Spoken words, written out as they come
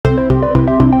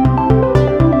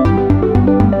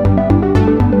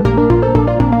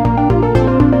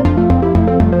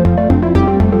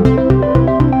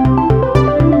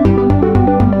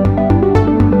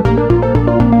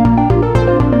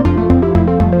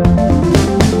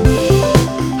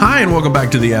welcome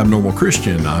back to The Abnormal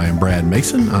Christian. I am Brad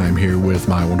Mason. I'm here with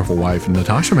my wonderful wife,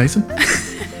 Natasha Mason.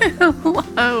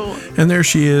 Hello. And there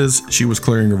she is. She was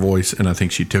clearing her voice, and I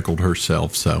think she tickled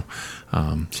herself. So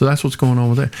that's what's going on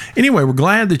with that. Anyway, we're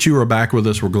glad that you are back with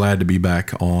us. We're glad to be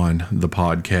back on the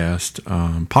podcast.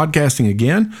 Podcasting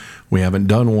again. We haven't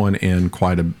done one in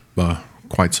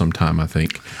quite some time, I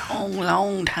think. A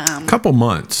long time. Couple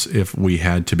months, if we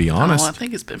had to be honest. Oh, I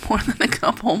think it's been more than a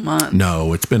couple months.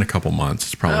 No, it's been a couple months.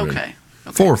 It's probably Okay.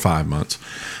 4 or 5 months.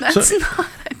 That's not a couple.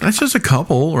 That's just a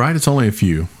couple, right? It's only a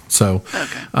few. So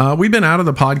we've been out of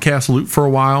the podcast loop for a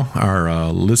while.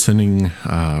 Our listening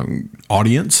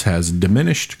audience has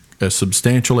diminished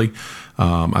substantially.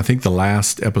 I think the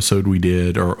last episode we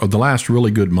did, or the last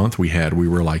really good month we had, we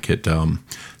were like at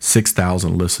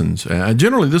 6,000 listens.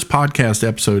 Generally, this podcast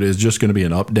episode is just going to be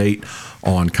an update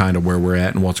on kind of where we're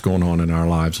at and what's going on in our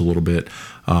lives a little bit.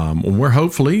 We're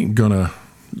hopefully going to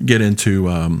get into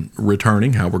how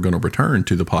we're going to return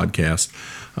to the podcast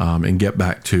and get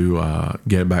back to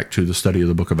the study of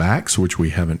the book of Acts, which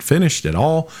we haven't finished at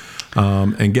all,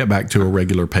 and get back to a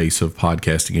regular pace of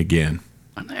podcasting again.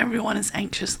 Everyone is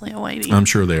anxiously awaiting. I'm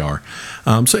sure they are.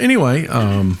 So anyway,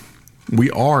 we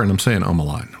are, and I'm saying a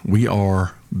lot, we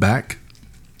are back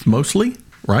mostly,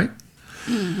 right?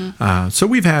 Mm-hmm. So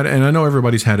we've had, and I know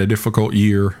everybody's had a difficult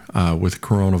year with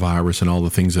coronavirus and all the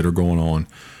things that are going on.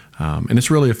 And it's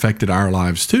really affected our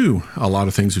lives too. A lot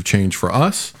of things have changed for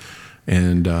us,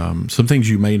 and some things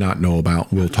you may not know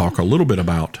about. We'll talk a little bit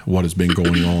about what has been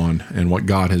going on and what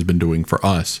God has been doing for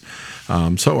us.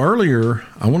 So earlier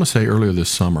this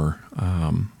summer,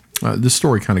 this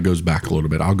story kind of goes back a little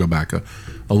bit. I'll go back a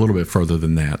little bit further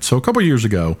than that. So a couple of years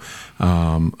ago,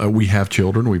 we have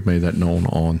children. We've made that known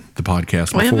on the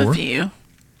podcast before. We have a few.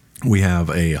 We have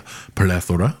a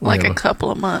plethora. Like a couple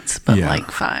of months, but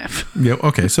like 5. Yeah.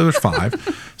 Okay. So there's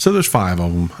 5. So there's 5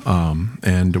 of them.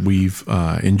 And we've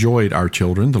enjoyed our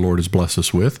children. The Lord has blessed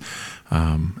us with.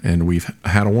 And we've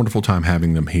had a wonderful time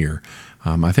having them here.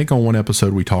 I think on one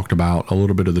episode we talked about a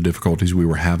little bit of the difficulties we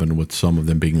were having with some of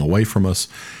them being away from us,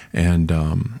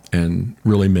 and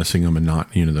really missing them, and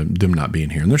not them not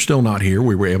being here. And they're still not here.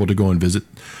 We were able to go and visit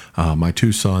my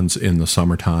 2 sons in the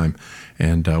summertime,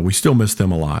 and we still miss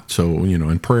them a lot. So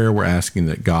in prayer we're asking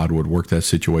that God would work that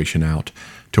situation out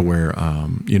to where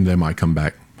they might come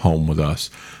back home with us.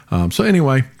 So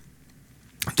anyway,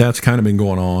 that's kind of been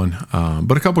going on.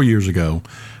 But a couple years ago,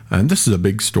 and this is a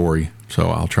big story, so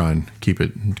I'll try and keep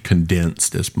it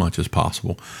condensed as much as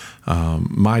possible.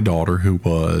 My daughter, who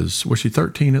was she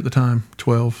 13 at the time,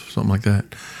 12, something like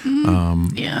that?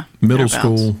 Yeah. Middle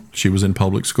school. She was in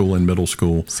public school in middle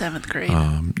school. 7th grade.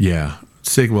 Yeah.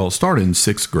 It started in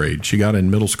 6th grade. She got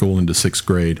in middle school into 6th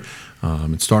grade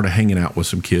and started hanging out with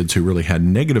some kids who really had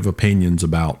negative opinions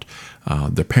about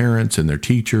their parents and their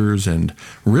teachers, and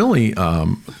really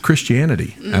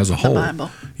Christianity as a whole. The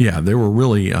Bible. Yeah, they were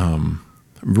really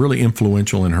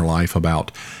influential in her life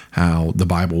about how the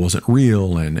Bible wasn't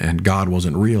real, and God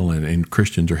wasn't real, and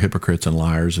Christians are hypocrites and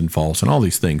liars and false, and all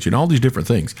these things, all these different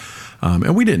things.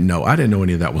 And we didn't know. I didn't know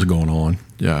any of that was going on.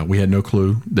 We had no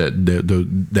clue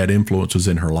that influence was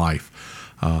in her life.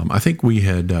 I think we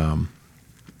had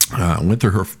went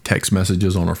through her text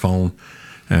messages on her phone,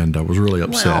 and was really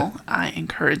upset. Well, I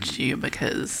encouraged you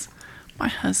because my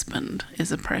husband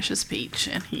is a precious peach,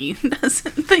 and he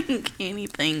doesn't think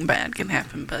anything bad can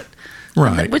happen, but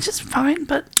right, which is fine.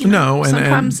 But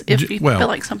sometimes if you feel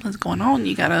like something's going on,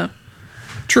 you gotta.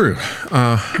 True,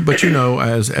 but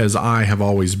as I have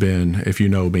always been, if you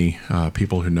know me,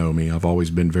 people who know me, I've always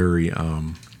been very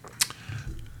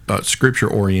scripture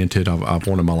oriented. I've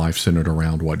wanted my life centered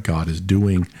around what God is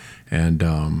doing. And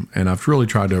I've really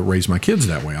tried to raise my kids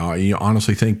that way. I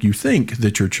honestly think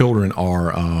that your children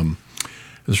are.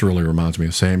 This really reminds me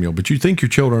of Samuel, but you think your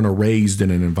children are raised in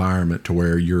an environment to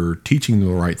where you're teaching them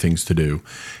the right things to do,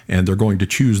 and they're going to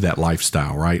choose that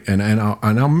lifestyle, right? And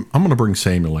I'm going to bring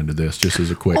Samuel into this just as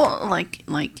a quick. Well,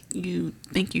 like you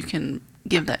think you can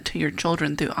give that to your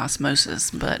children through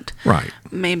osmosis, but right,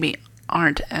 maybe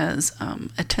aren't as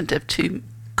attentive to.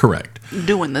 Correct.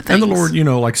 Doing the things. And the Lord,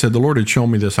 like I said, the Lord had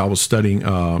shown me this. I was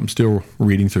studying, still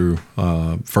reading through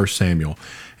 1 Samuel.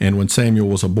 And when Samuel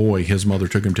was a boy, his mother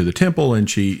took him to the temple, and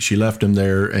she left him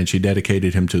there, and she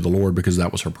dedicated him to the Lord because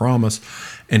that was her promise.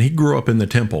 And he grew up in the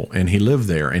temple, and he lived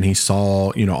there, and he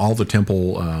saw, all the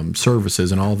temple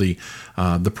services and all the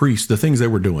priests, the things they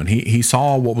were doing. He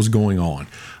saw what was going on.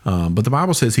 But the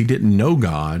Bible says he didn't know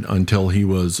God until he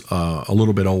was a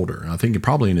little bit older. I think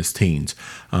probably in his teens.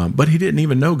 But he didn't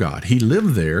even know know God. He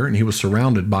lived there, and he was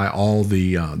surrounded by all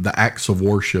the acts of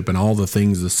worship and all the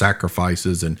things, the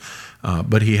sacrifices, and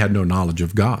but he had no knowledge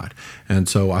of God. And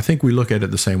so I think we look at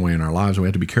it the same way in our lives. And we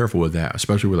have to be careful with that,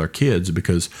 especially with our kids,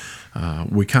 because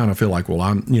we kind of feel like, well,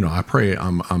 I pray,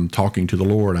 I'm talking to the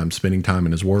Lord, I'm spending time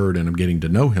in His Word, and I'm getting to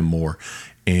know Him more.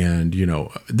 And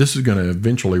this is going to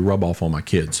eventually rub off on my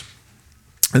kids.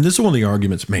 And this is one of the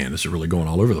arguments. Man, this is really going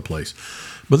all over the place.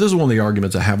 But this is one of the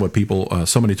arguments I have with people.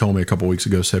 Somebody told me a couple weeks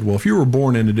ago, said, well, if you were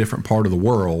born in a different part of the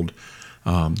world,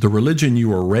 the religion you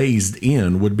were raised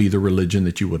in would be the religion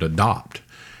that you would adopt.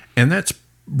 And that's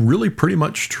really pretty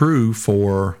much true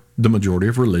for the majority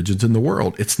of religions in the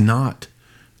world. It's not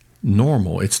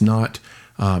normal. It's not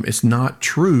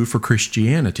true for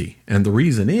Christianity. And the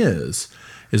reason is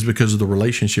because the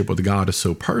relationship with God is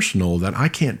so personal that I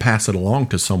can't pass it along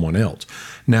to someone else.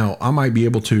 Now, I might be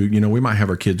able to, we might have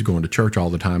our kids going to church all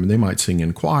the time, and they might sing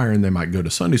in choir, and they might go to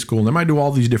Sunday school, and they might do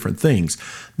all these different things.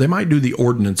 They might do the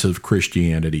ordinance of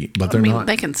Christianity, but they're not.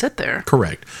 They can sit there.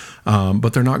 Correct. But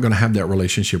they're not going to have that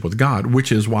relationship with God,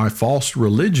 which is why false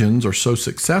religions are so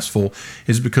successful,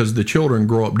 is because the children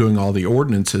grow up doing all the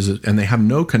ordinances, and they have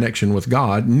no connection with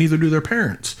God, neither do their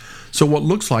parents. So what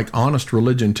looks like honest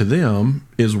religion to them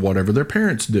is whatever their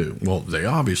parents do. Well, they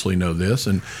obviously know this,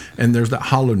 and there's that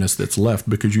hollowness that's left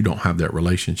because you don't have that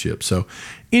relationship. So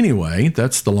anyway,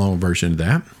 that's the long version of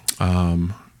that.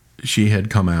 She had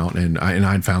come out, and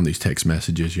I'd found these text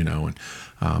messages, and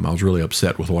I was really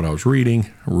upset with what I was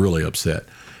reading, really upset.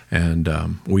 And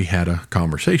we had a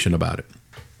conversation about it.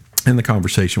 And the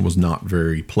conversation was not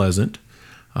very pleasant.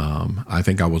 I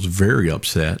think I was very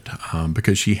upset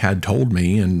because she had told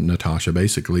me and Natasha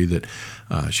basically that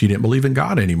she didn't believe in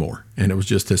God anymore, and it was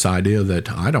just this idea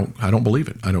that I don't believe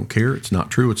it. I don't care. It's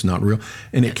not true. It's not real.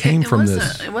 And it came from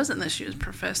this. It wasn't that she was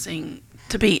professing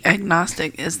to be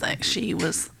agnostic; is that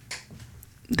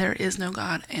there is no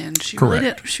God, and she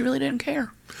really didn't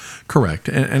care. Correct.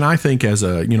 And I think as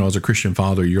a Christian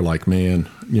father, you're like, man,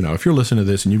 if you're listening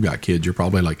to this and you've got kids, you're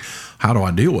probably like, how do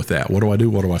I deal with that? What do I do?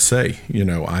 What do I say?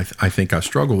 I think I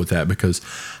struggle with that because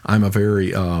I'm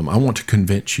I want to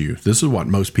convince you. This is what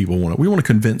most people want. We want to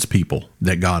convince people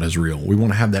that God is real. We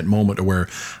want to have that moment where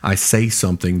I say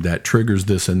something that triggers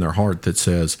this in their heart that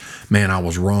says, man, I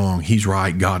was wrong. He's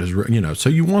right. God is real. So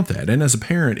you want that. And as a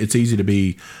parent, it's easy to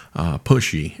be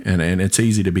pushy, and it's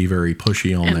easy to be very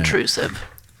pushy on that. Intrusive.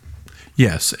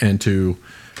 Yes, and to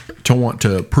want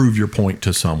to prove your point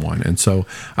to someone. And so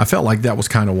I felt like that was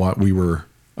kind of what we were,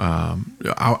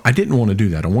 I didn't want to do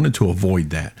that. I wanted to avoid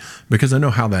that because I know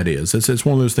how that is. It's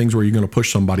one of those things where you're going to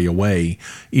push somebody away,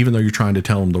 even though you're trying to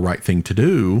tell them the right thing to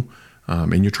do,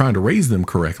 and you're trying to raise them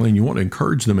correctly, and you want to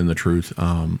encourage them in the truth.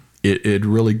 It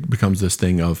really becomes this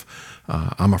thing of,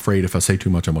 I'm afraid if I say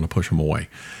too much, I'm going to push them away.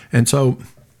 And so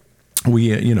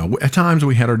we, at times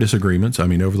we had our disagreements. I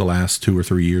mean, over the last 2 or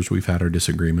 3 years, we've had our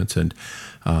disagreements, and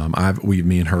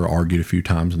me and her argued a few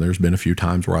times, and there's been a few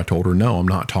times where I told her, no, I'm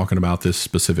not talking about this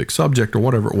specific subject or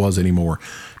whatever it was anymore,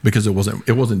 because it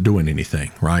wasn't doing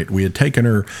anything, right? We had taken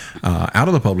her out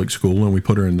of the public school and we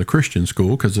put her in the Christian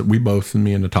school because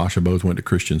me and Natasha both went to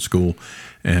Christian school,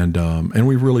 and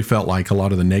we really felt like a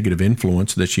lot of the negative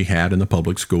influence that she had in the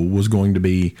public school was going to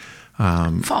be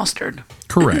fostered.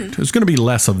 Correct. There's going to be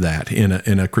less of that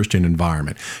in a Christian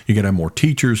environment. You're going to have more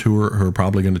teachers who are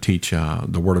probably going to teach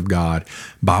the Word of God,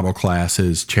 Bible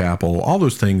classes, chapel, all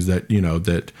those things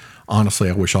that honestly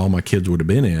I wish all my kids would have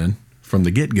been in from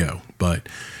the get-go. But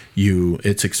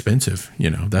it's expensive.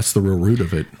 That's the real root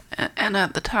of it. And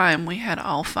at the time, we had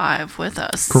all 5 with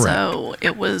us. Correct. So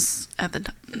it was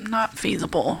not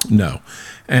feasible. No.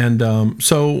 And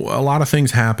so a lot of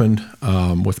things happened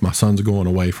with my sons going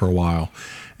away for a while.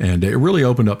 And it really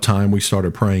opened up time. We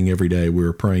started praying every day. We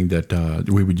were praying that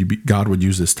God would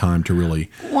use this time to really...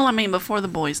 Well, I mean, before the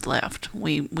boys left,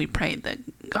 we prayed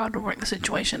that God would work the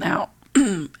situation out.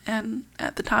 And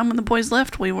at the time when the boys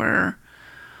left, we were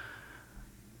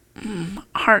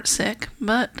heartsick.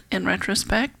 But in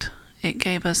retrospect, it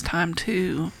gave us time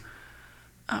to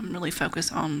really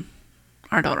focus on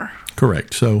our daughter.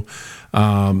 Correct. So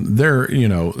they're,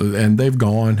 and they've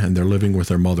gone and they're living with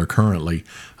their mother currently.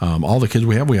 All the kids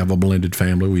we have a blended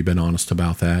family. We've been honest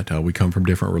about that. We come from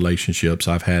different relationships.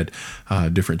 I've had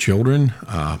different children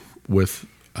with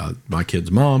my kid's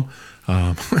mom.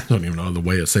 I don't even know the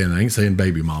way of saying that. I ain't saying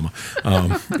baby mama.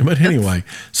 But anyway,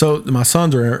 so my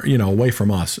sons are, away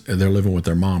from us. They're living with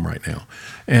their mom right now.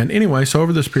 And anyway, so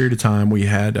over this period of time, we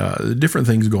had different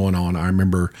things going on. I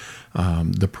remember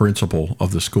the principal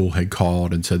of the school had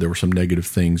called and said there were some negative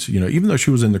things. Even though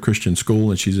she was in the Christian school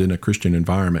and she's in a Christian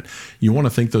environment, you want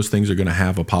to think those things are going to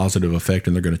have a positive effect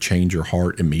and they're going to change your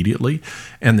heart immediately.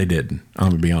 And they didn't. I'm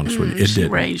going to be honest with you. It she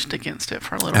didn't. Raged against it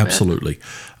for a little Absolutely.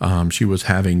 She was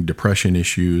having depression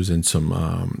issues and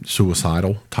some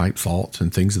suicidal type thoughts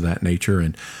and things of that nature.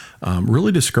 And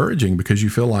really discouraging because you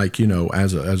feel like,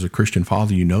 as a Christian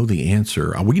father, you know the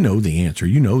answer. We know the answer.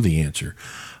 You know the answer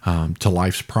to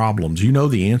life's problems. You know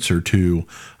the answer to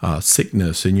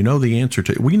sickness, and we know the answer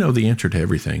to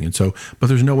everything. And so, but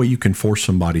there's no way you can force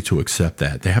somebody to accept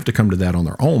that. They have to come to that on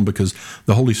their own because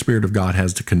the Holy Spirit of God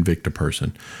has to convict a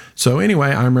person. So anyway,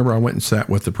 I remember I went and sat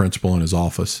with the principal in his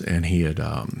office, and he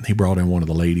brought in one of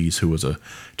the ladies who was a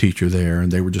teacher there,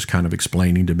 and they were just kind of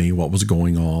explaining to me what was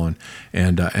going on.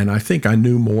 And I think I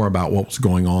knew more about what was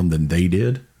going on than they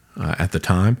did at the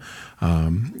time.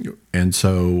 And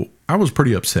so I was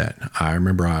pretty upset. I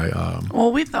remember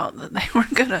Well, we thought that they were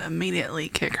going to immediately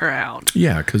kick her out.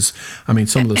 Yeah, because, some of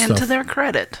the stuff... And to their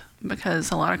credit,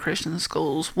 because a lot of Christian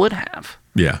schools would have.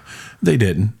 Yeah, they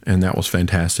didn't, and that was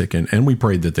fantastic. And we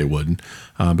prayed that they wouldn't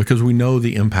because we know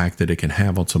the impact that it can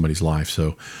have on somebody's life.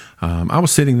 So I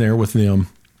was sitting there with them,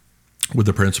 with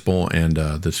the principal and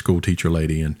the school teacher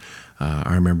lady, and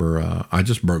I remember I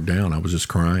just broke down. I was just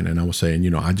crying, and I was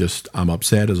saying, I'm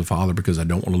upset as a father because I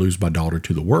don't want to lose my daughter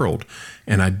to the world,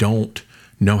 and I don't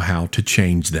know how to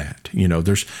change that.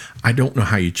 I don't know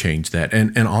how you change that.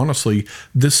 And honestly,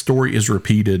 this story is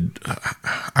repeated.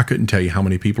 I couldn't tell you how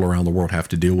many people around the world have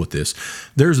to deal with this.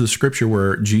 There's a scripture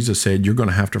where Jesus said, you're going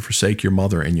to have to forsake your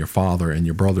mother and your father and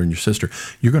your brother and your sister.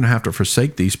 You're going to have to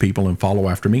forsake these people and follow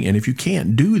after me. And if you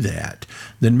can't do that,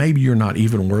 then maybe you're not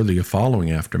even worthy of following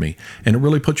after me. And it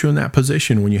really puts you in that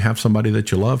position when you have somebody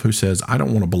that you love who says, I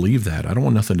don't want to believe that. I don't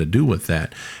want nothing to do with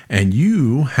that. And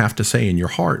you have to say in your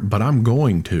heart, but I'm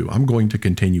going to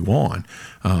continue on,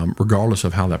 regardless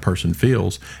of how that person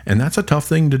feels. And that's a tough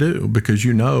thing to do because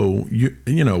we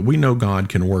know God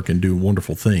can work and do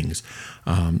wonderful things.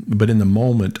 But in the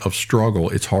moment of struggle,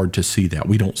 it's hard to see that.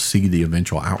 We don't see the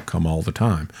eventual outcome all the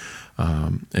time.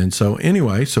 And so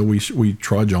anyway, we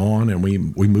trudge on and we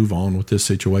move on with this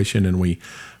situation, and we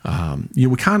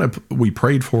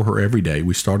prayed for her every day.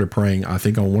 We started praying. I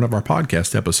think on one of our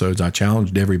podcast episodes, I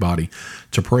challenged everybody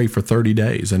to pray for 30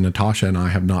 days. And Natasha and I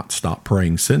have not stopped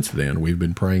praying since then. We've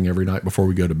been praying every night before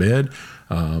we go to bed.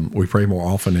 We pray more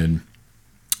often in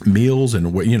meals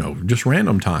and, just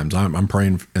random times. I'm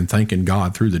praying and thanking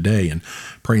God through the day and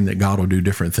praying that God will do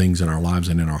different things in our lives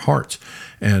and in our hearts.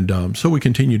 And so we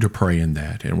continue to pray in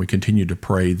that, and we continue to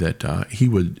pray that he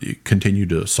would continue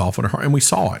to soften our heart. And we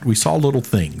saw it. We saw little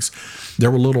things.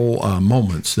 There were little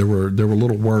moments. There were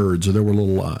little words. Or there were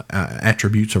little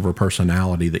attributes of her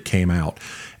personality that came out.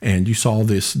 And you saw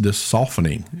this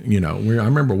softening. I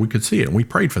remember we could see it, and we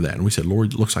prayed for that. And we said,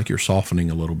 Lord, it looks like you're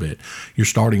softening a little bit. You're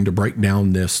starting to break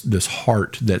down this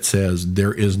heart that says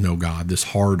there is no God, this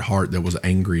hard heart that was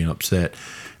angry and upset.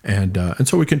 And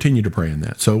so we continue to pray in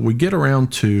that. So we get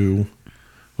around to,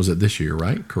 was it this year,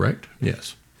 right? Correct?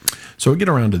 Yes. So we get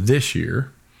around to this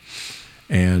year,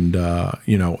 and,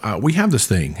 we have this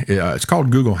thing. It's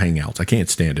called Google Hangouts. I can't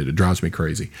stand it. It drives me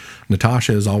crazy.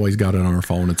 Natasha has always got it on her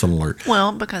phone. It's an alert.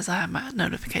 Well, because I have my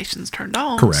notifications turned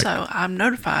on. Correct. So I'm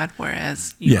notified,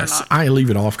 whereas you are not. Yes, I leave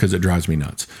it off because it drives me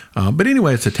nuts. But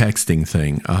anyway, it's a texting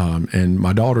thing. And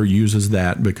my daughter uses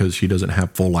that because she doesn't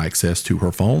have full access to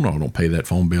her phone. I don't pay that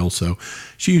phone bill. So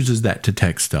she uses that to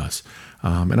text us.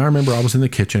 And I remember I was in the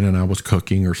kitchen and I was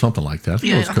cooking or something like that.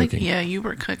 I think you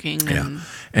were cooking.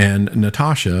 And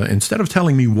Natasha, instead of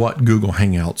telling me what Google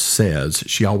Hangouts says,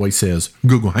 she always says,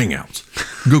 Google Hangouts,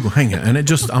 Google Hangout. And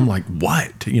I'm like,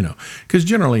 what? Because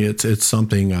generally it's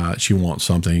something, she wants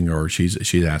something or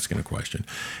she's asking a question.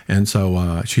 And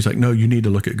so she's like, no, you need to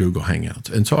look at Google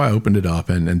Hangouts. And so I opened it up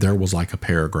and there was like a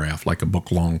paragraph, like a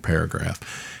book-long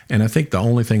paragraph. And I think the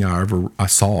only thing I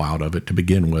saw out of it to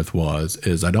begin with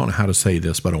is I don't know how to say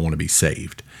this, but I want to be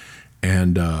saved.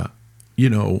 And,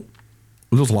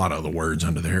 there's a lot of other words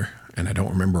under there, and I don't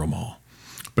remember them all.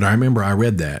 But I remember I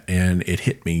read that, and it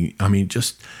hit me.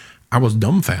 I was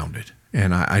dumbfounded,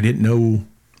 and I didn't know.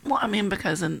 Well,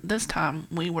 because in this time,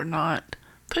 we were not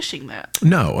pushing that.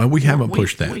 No, and we haven't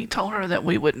pushed that. We told her that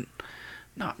we wouldn't.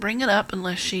 Not bring it up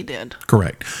unless she did.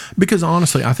 Correct. Because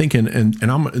honestly, I think,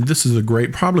 this is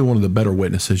probably one of the better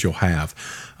witnesses you'll have.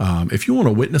 If you want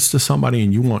to witness to somebody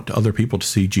and you want other people to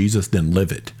see Jesus, then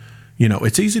live it.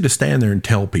 It's easy to stand there and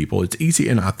tell people. It's easy,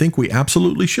 and I think we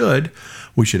absolutely should.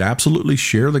 We should absolutely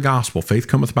share the gospel. Faith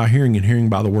cometh by hearing, and hearing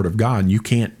by the word of God. And you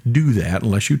can't do that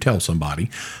unless you tell somebody.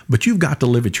 But you've got to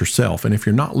live it yourself. And if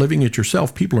you're not living it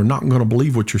yourself, people are not going to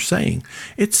believe what you're saying.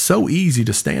 It's so easy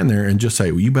to stand there and just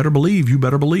say, well, you better believe,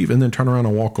 and then turn around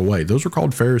and walk away. Those are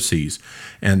called Pharisees.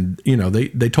 And,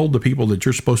 they told the people that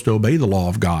you're supposed to obey the law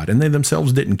of God, and they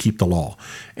themselves didn't keep the law.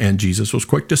 And Jesus was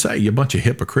quick to say, you bunch of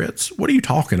hypocrites, what are you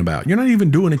talking about? You're not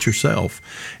even doing it yourself.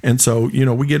 And so,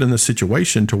 we get in this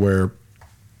situation to where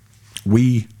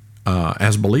we,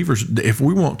 as believers, if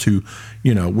we want to,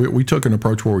 we took an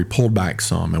approach where we pulled back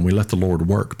some and we let the Lord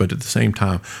work. But at the same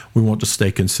time, we want to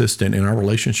stay consistent in our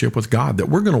relationship with God, that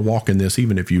we're going to walk in this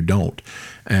even if you don't.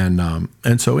 And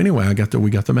so anyway, we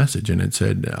got the message, and it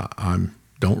said,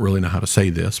 don't really know how to say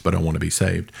this, but I want to be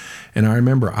saved. And I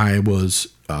remember I was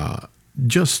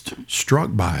just struck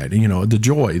by it. The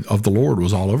joy of the Lord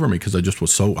was all over me, because I just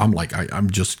was I'm like, I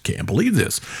just can't believe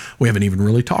this. We haven't even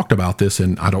really talked about this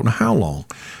in I don't know how long.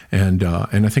 And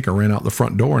I think I ran out the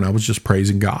front door, and I was just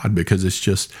praising God, because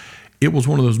it was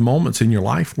one of those moments in your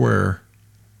life where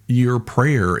your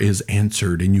prayer is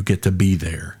answered and you get to be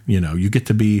there. You get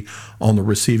to be on the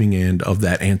receiving end of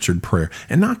that answered prayer,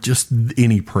 and not just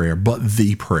any prayer, but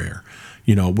the prayer.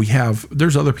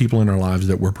 There's other people in our lives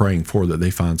that we're praying for that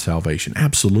they find salvation.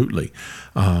 Absolutely.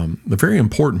 The very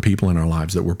important people in our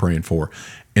lives that we're praying for.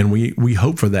 And we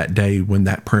hope for that day when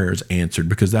that prayer is answered,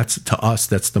 because that's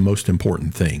the most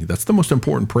important thing. That's the most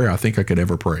important prayer I think I could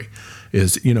ever pray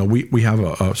is, we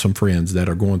have some friends that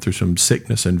are going through some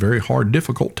sickness and very hard,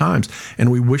 difficult times,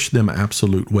 and we wish them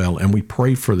absolute well, and we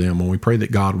pray for them, and we pray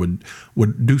that God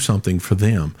would do something for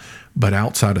them. But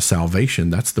outside of salvation,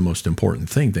 that's the most important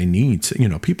thing.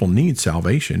 People need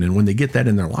salvation, and when they get that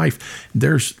in their life,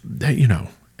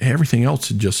 everything else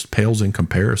just pales in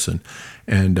comparison.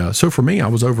 And so for me, I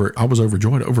was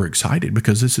overjoyed, overexcited,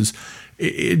 because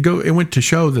it went to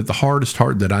show that the hardest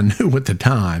heart that I knew at the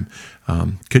time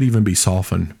could even be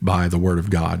softened by the Word of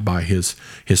God, by His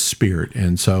Spirit.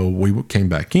 And so we came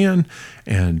back in,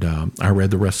 and I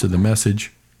read the rest of the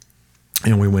message,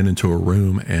 and we went into a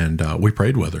room, and we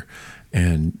prayed with her.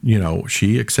 And,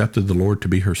 she accepted the Lord to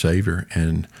be her Savior.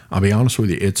 And I'll be honest with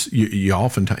you, you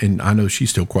often, and I know she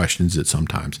still questions it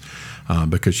sometimes,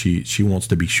 because she wants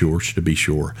to be sure.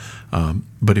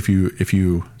 But if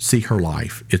you see her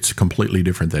life, it's completely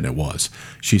different than it was.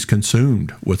 She's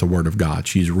consumed with the Word of God.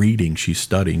 She's reading, she's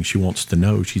studying, she wants to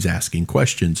know, she's asking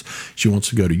questions. She wants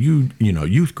to go to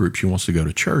youth group. She wants to go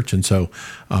to church. And so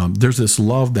there's this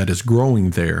love that is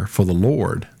growing there for the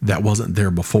Lord that wasn't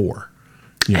there before.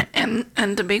 Yeah.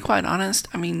 And to be quite honest,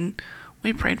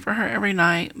 we prayed for her every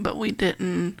night, but we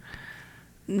didn't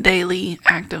daily,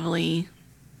 actively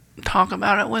talk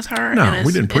about it with her. No,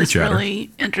 we didn't preach at her. It's really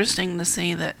interesting to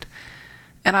see that.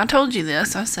 And I told you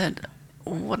this. I said,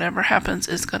 whatever happens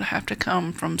is going to have to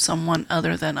come from someone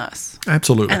other than us.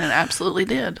 Absolutely. And it absolutely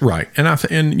did. Right. And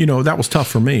that was tough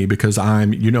for me, because how I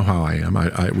am.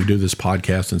 We do this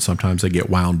podcast, and sometimes I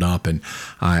get wound up, and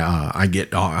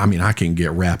I can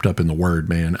get wrapped up in the Word,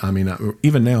 man.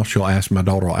 Even now my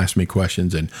daughter will ask me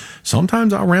questions, and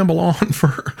sometimes I'll ramble on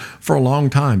for a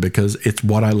long time, because it's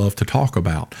what I love to talk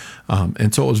about.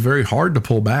 And so it was very hard to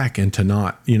pull back and to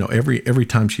not, every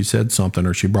time she said something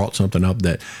or she brought something up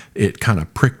that it kind of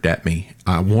pricked at me,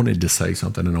 I wanted to say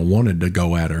something, and I wanted to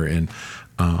go at her. And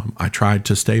I tried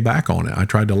to stay back on it. I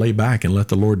tried to lay back and let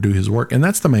the Lord do His work. And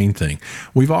that's the main thing.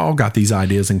 We've all got these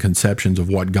ideas and conceptions of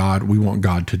what we want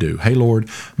God to do. Hey, Lord,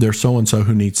 there's so-and-so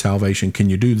who needs salvation. Can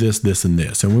you do this, this, and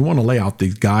this? And we want to lay out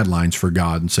these guidelines for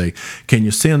God and say, can you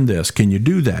send this? Can you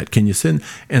do that? Can you send?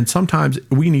 And sometimes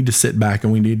we need to sit back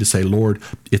and we need to say, Lord,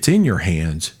 it's in your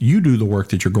hands. You do the work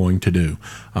that you're going to do.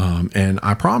 And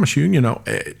I promise you,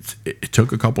 it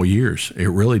took a couple years. It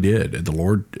really did. The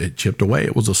Lord, it chipped away.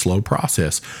 It was a slow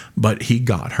process. But He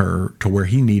got her to where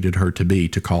He needed her to be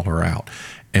to call her out.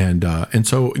 And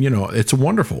so, it's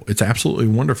wonderful. It's absolutely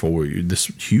wonderful. This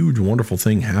huge, wonderful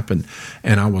thing happened.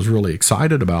 And I was really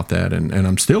excited about that. And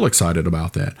I'm still excited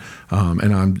about that.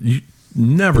 You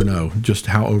never know just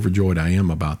how overjoyed I am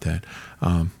about that.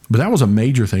 But that was a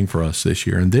major thing for us this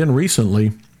year. And then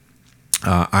recently,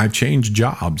 I've changed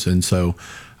jobs. And so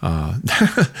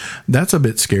that's a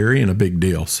bit scary and a big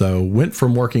deal. So went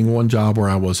from working one job where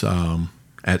I was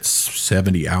at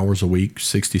 70 hours a week,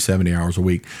 60, 70 hours a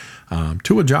week,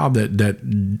 to a job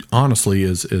that honestly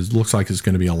looks like it's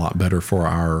going to be a lot better for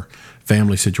our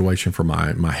family situation, for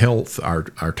my health,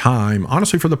 our time,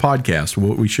 honestly, for the podcast.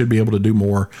 We should be able to do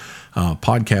more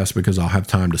podcasts, because I'll have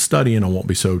time to study and I won't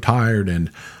be so tired.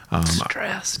 And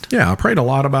Stressed. Yeah, I prayed a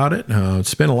lot about it.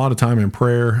 Spent a lot of time in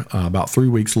prayer, about 3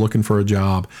 weeks looking for a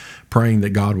job, praying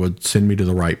that God would send me to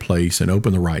the right place and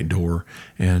open the right door.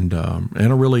 And I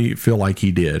really feel like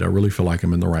He did. I really feel like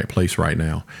I'm in the right place right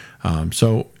now.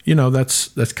 So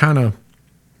that's kind of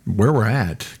where we're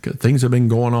at. Things have been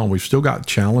going on. We've still got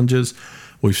challenges.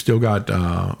 We've still got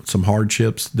some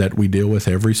hardships that we deal with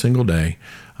every single day,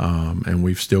 and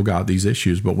we've still got these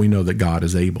issues. But we know that God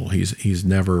is able. He's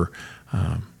never.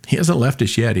 He hasn't left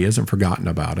us yet. He hasn't forgotten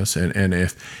about us. And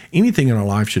if anything in our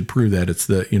life should prove that, it's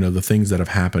the things that have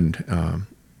happened,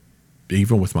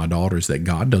 even with my daughters, that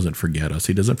God doesn't forget us.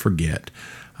 He doesn't forget.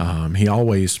 He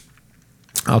always.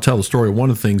 I'll tell the story. One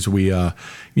of the things I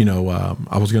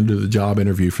was going to do the job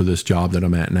interview for this job that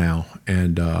I'm at now,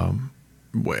 and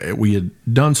we had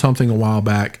done something a while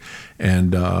back,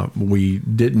 and we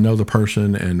didn't know the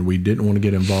person, and we didn't want to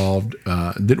get involved.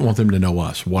 Didn't want them to know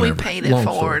us. Whatever. We paid it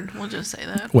forward. We'll just say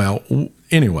that. Well,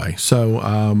 anyway,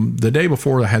 so the day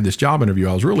before I had this job interview,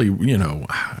 I was really,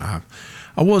 I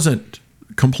wasn't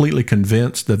completely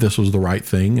convinced that this was the right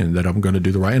thing and that I'm going to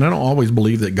do the right. And I don't always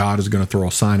believe that God is going to throw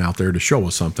a sign out there to show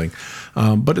us something,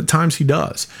 but at times He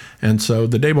does. And so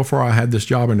the day before I had this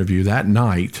job interview, that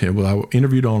night, I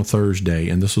interviewed on a Thursday,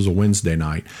 and this was a Wednesday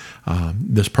night.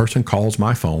 This person calls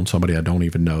my phone, somebody I don't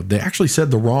even know. They actually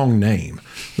said the wrong name.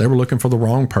 They were looking for the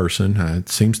wrong person. It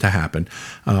seems to happen.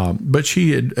 But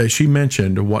she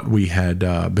mentioned what we had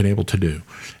been able to do.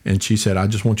 And she said, I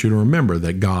just want you to remember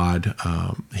that God,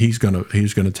 He's going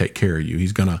to take care of you.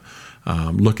 He's going to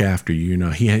look after you.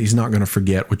 He's not going to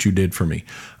forget what you did for me.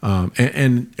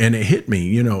 And it hit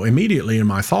me, immediately in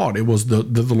my thought. It was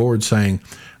the Lord saying,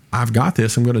 I've got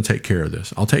this. I'm going to take care of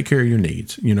this. I'll take care of your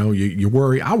needs. You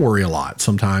worry. I worry a lot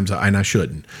sometimes, and I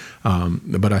shouldn't.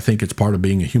 But I think it's part of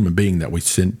being a human being that we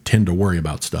tend to worry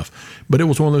about stuff. But it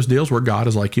was one of those deals where God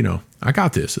is like, I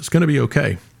got this. It's going to be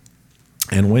okay.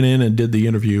 And went in and did the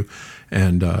interview,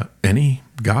 and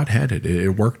God had it. It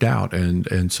worked out,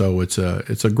 and so it's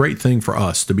a great thing for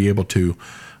us to be able to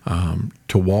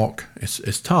walk.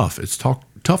 It's tough. It's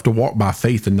tough to walk by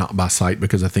faith and not by sight,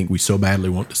 because I think we so badly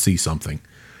want to see something.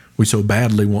 We so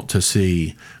badly want to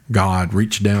see God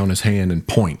reach down His hand and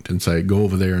point and say, go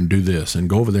over there and do this, and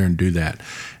go over there and do that.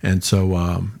 And so,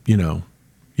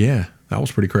 that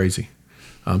was pretty crazy.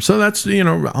 So that's,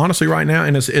 honestly right now,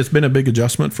 and it's been a big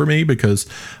adjustment for me, because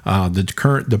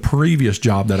the previous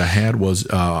job that I had was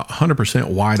 100%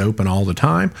 wide open all the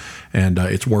time, and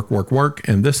it's work.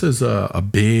 And this is a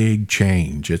big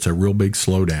change. It's a real big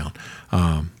slowdown.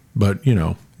 But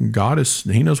God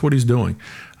He knows what He's doing.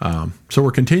 So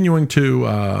we're continuing to,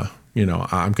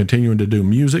 I'm continuing to do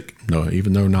music. No,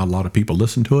 even though not a lot of people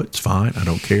listen to it, it's fine. I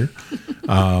don't care.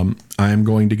 I am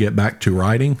going to get back to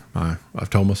writing. I've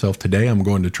told myself today I'm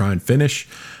going to try and finish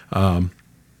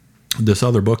this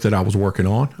other book that I was working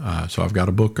on. So I've got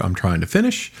a book I'm trying to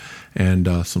finish, and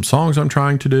some songs I'm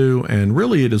trying to do. And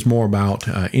really it is more about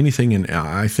anything. And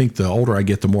I think the older I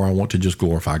get, the more I want to just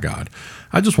glorify God.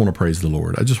 I just want to praise the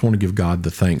Lord. I just want to give God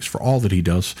the thanks for all that He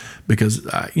does, because,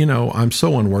 I'm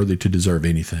so unworthy to deserve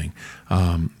anything.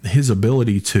 His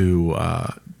ability to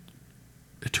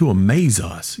amaze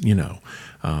us,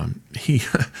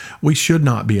 we should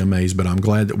not be amazed, but I'm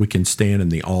glad that we can stand in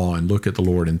the awe and look at the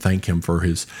Lord and thank Him for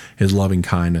His loving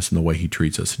kindness and the way He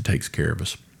treats us and takes care of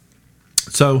us.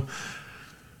 So,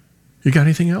 you got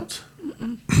anything else?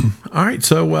 All right.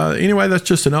 So anyway, that's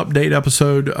just an update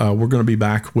episode. We're going to be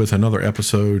back with another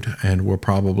episode, and we're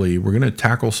going to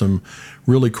tackle some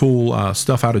really cool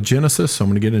stuff out of Genesis. So I'm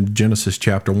going to get into Genesis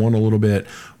chapter 1 a little bit.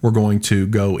 We're going to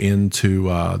go into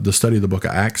the study of the book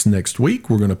of Acts next week.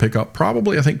 We're going to pick up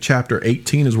probably, I think, chapter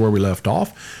 18 is where we left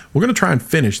off. We're going to try and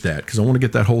finish that, because I want to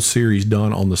get that whole series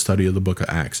done on the study of the book of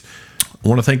Acts. I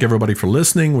want to thank everybody for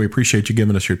listening. We appreciate you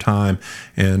giving us your time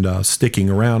and sticking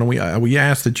around. And we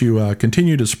ask that you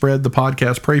continue to spread the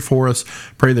podcast. Pray for us.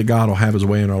 Pray that God will have His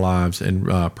way in our lives, and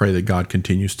pray that God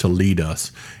continues to lead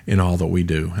us in all that we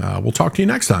do. We'll talk to you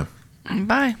next time.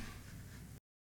 Bye.